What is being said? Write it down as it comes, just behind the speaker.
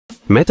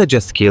Meta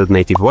just killed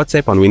native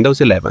WhatsApp on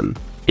Windows 11.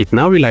 It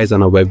now relies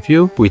on a web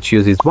view which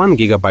uses 1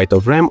 GB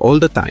of RAM all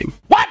the time.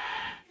 What?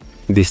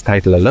 This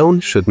title alone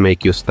should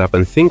make you stop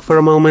and think for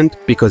a moment,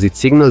 because it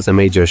signals a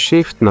major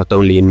shift not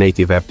only in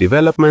native app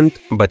development,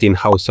 but in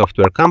how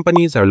software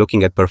companies are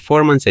looking at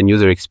performance and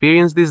user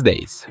experience these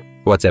days.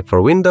 WhatsApp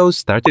for Windows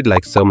started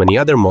like so many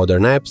other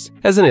modern apps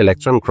as an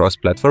Electron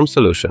cross-platform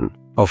solution.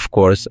 Of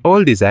course,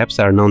 all these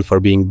apps are known for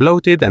being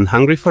bloated and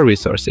hungry for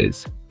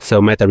resources.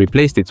 So Meta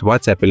replaced its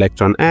WhatsApp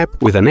Electron app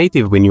with a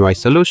native WinUI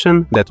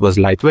solution that was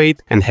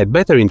lightweight and had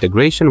better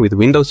integration with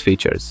Windows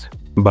features.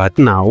 But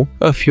now,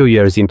 a few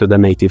years into the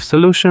native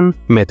solution,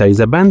 Meta is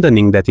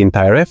abandoning that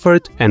entire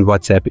effort, and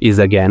WhatsApp is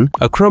again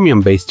a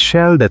Chromium-based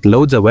shell that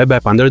loads a web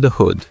app under the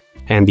hood.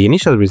 And the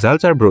initial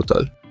results are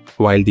brutal.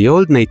 While the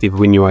old native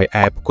WinUI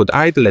app could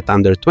idle at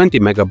under 20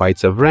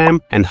 MB of RAM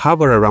and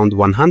hover around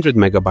 100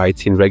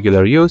 MB in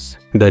regular use,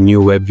 the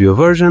new WebView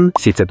version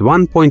sits at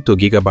 1.2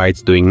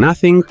 GB doing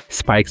nothing,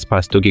 spikes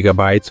past 2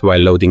 GB while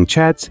loading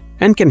chats,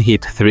 and can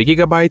hit 3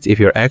 GB if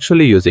you're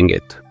actually using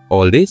it.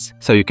 All this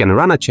so you can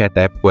run a chat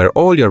app where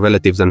all your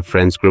relatives and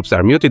friends groups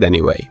are muted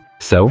anyway.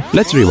 So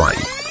let's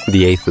rewind.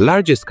 The 8th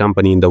largest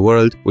company in the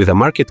world, with a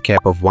market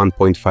cap of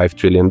 $1.5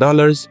 trillion,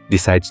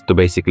 decides to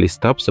basically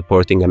stop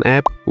supporting an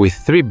app with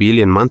 3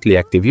 billion monthly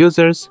active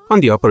users on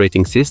the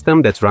operating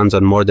system that runs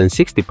on more than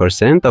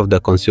 60% of the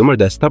consumer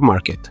desktop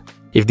market.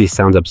 If this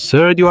sounds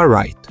absurd, you are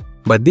right.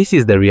 But this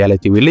is the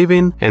reality we live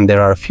in, and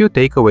there are a few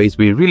takeaways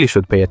we really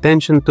should pay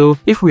attention to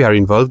if we are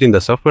involved in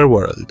the software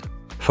world.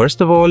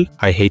 First of all,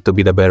 I hate to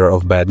be the bearer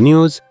of bad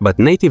news, but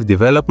native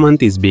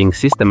development is being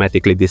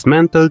systematically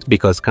dismantled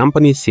because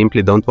companies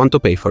simply don't want to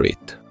pay for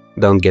it.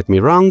 Don't get me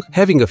wrong,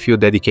 having a few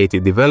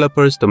dedicated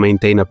developers to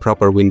maintain a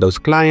proper Windows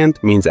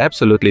client means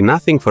absolutely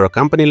nothing for a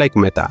company like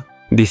Meta.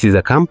 This is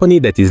a company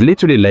that is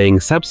literally laying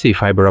subsea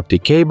fiber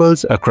optic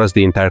cables across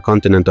the entire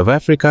continent of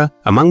Africa,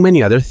 among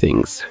many other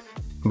things.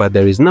 But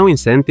there is no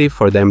incentive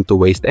for them to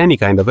waste any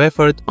kind of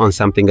effort on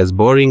something as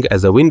boring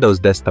as a Windows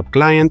desktop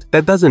client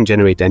that doesn't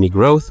generate any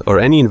growth or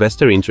any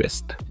investor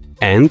interest.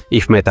 And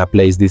if Meta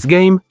plays this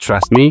game,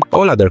 trust me,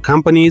 all other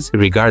companies,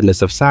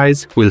 regardless of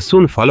size, will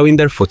soon follow in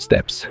their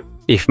footsteps.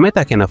 If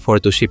Meta can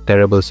afford to ship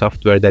terrible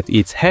software that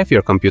eats half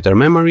your computer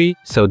memory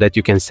so that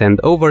you can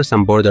send over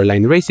some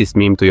borderline racist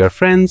meme to your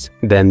friends,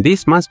 then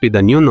this must be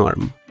the new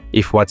norm.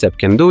 If WhatsApp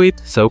can do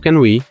it, so can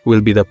we, will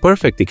be the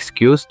perfect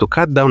excuse to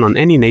cut down on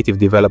any native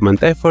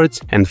development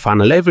efforts and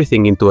funnel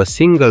everything into a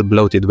single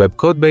bloated web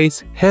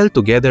codebase held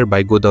together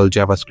by good old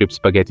JavaScript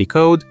spaghetti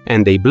code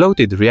and a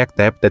bloated React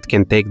app that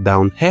can take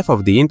down half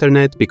of the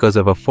internet because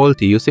of a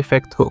faulty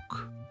useEffect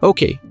hook.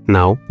 Okay,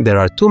 now, there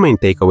are two main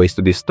takeaways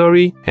to this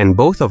story, and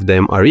both of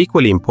them are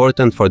equally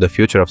important for the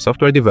future of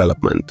software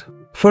development.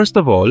 First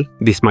of all,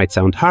 this might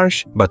sound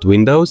harsh, but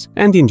Windows,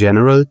 and in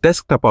general,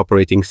 desktop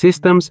operating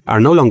systems are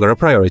no longer a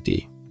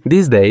priority.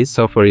 These days,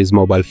 software is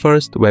mobile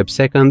first, web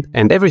second,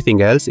 and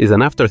everything else is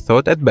an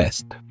afterthought at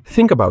best.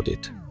 Think about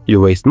it. You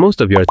waste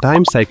most of your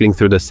time cycling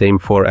through the same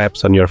 4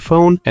 apps on your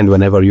phone, and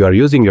whenever you are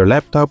using your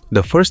laptop,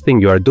 the first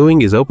thing you are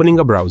doing is opening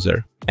a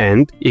browser.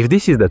 And if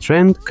this is the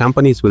trend,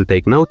 companies will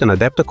take note and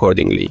adapt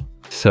accordingly.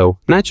 So,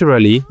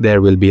 naturally,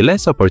 there will be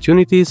less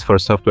opportunities for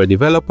software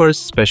developers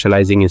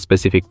specializing in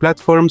specific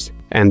platforms,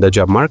 and the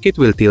job market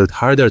will tilt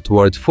harder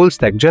towards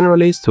full-stack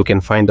generalists who can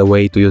find a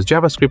way to use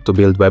JavaScript to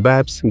build web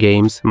apps,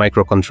 games,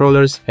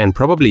 microcontrollers, and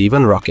probably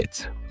even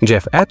rockets.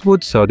 Jeff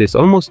Atwood saw this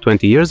almost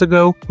 20 years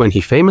ago when he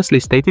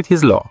famously stated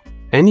his law: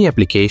 any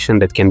application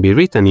that can be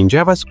written in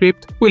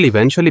JavaScript will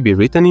eventually be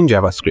written in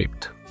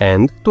JavaScript.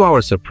 And, to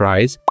our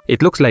surprise,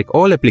 it looks like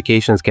all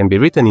applications can be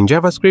written in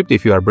JavaScript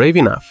if you are brave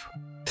enough.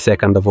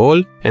 Second of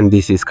all, and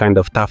this is kind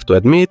of tough to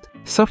admit,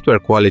 software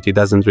quality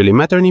doesn't really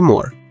matter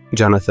anymore.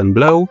 Jonathan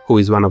Blow, who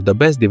is one of the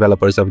best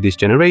developers of this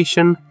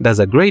generation, does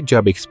a great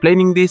job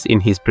explaining this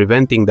in his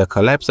Preventing the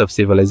Collapse of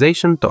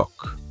Civilization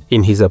talk.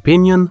 In his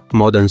opinion,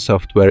 modern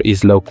software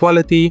is low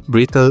quality,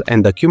 brittle,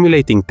 and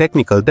accumulating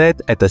technical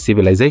debt at a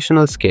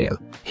civilizational scale.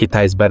 He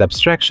ties bad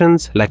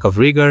abstractions, lack of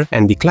rigor,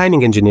 and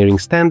declining engineering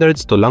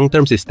standards to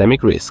long-term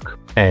systemic risk.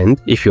 And,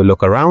 if you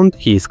look around,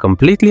 he is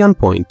completely on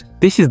point.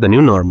 This is the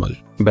new normal.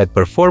 Bad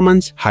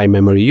performance, high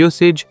memory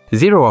usage,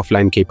 zero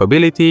offline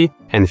capability,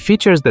 and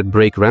features that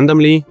break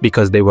randomly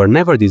because they were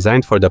never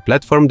designed for the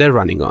platform they're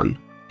running on.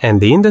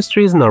 And the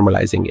industry is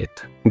normalizing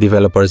it.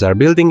 Developers are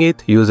building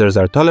it, users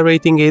are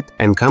tolerating it,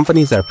 and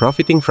companies are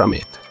profiting from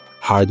it.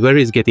 Hardware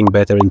is getting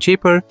better and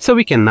cheaper, so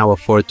we can now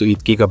afford to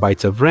eat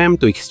gigabytes of RAM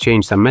to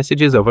exchange some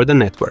messages over the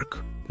network.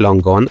 Long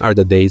gone are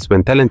the days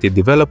when talented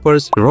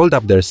developers rolled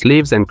up their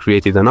sleeves and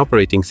created an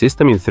operating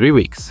system in 3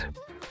 weeks.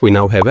 We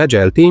now have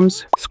agile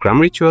teams, scrum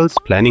rituals,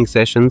 planning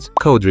sessions,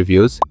 code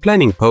reviews,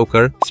 planning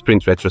poker,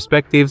 sprint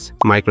retrospectives,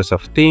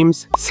 Microsoft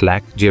Teams,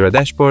 Slack, Jira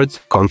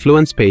dashboards,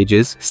 Confluence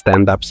pages,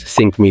 stand-ups,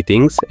 sync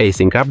meetings,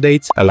 async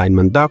updates,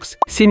 alignment docs,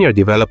 senior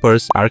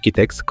developers,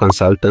 architects,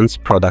 consultants,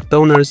 product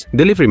owners,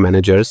 delivery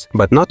managers,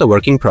 but not a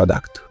working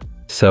product.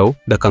 So,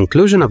 the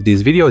conclusion of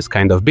this video is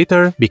kind of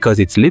bitter because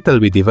it's little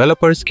we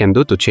developers can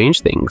do to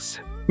change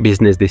things.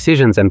 Business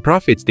decisions and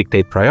profits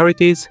dictate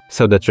priorities,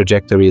 so the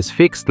trajectory is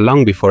fixed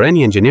long before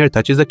any engineer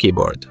touches a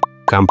keyboard.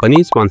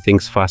 Companies want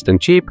things fast and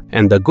cheap,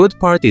 and the good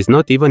part is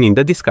not even in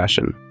the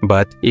discussion.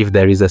 But if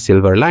there is a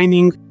silver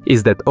lining,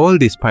 is that all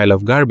this pile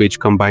of garbage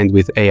combined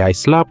with AI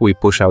slop we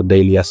push out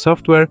daily as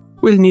software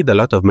will need a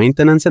lot of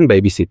maintenance and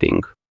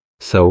babysitting.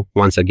 So,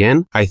 once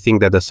again, I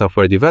think that the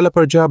software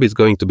developer job is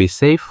going to be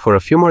safe for a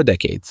few more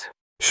decades.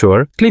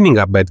 Sure, cleaning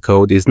up bad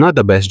code is not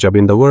the best job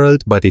in the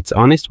world, but it's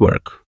honest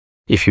work.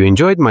 If you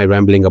enjoyed my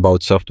rambling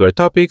about software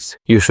topics,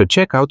 you should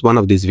check out one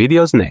of these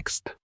videos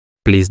next.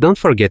 Please don't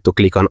forget to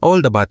click on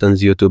all the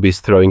buttons YouTube is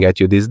throwing at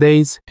you these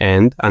days,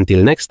 and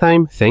until next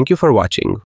time, thank you for watching.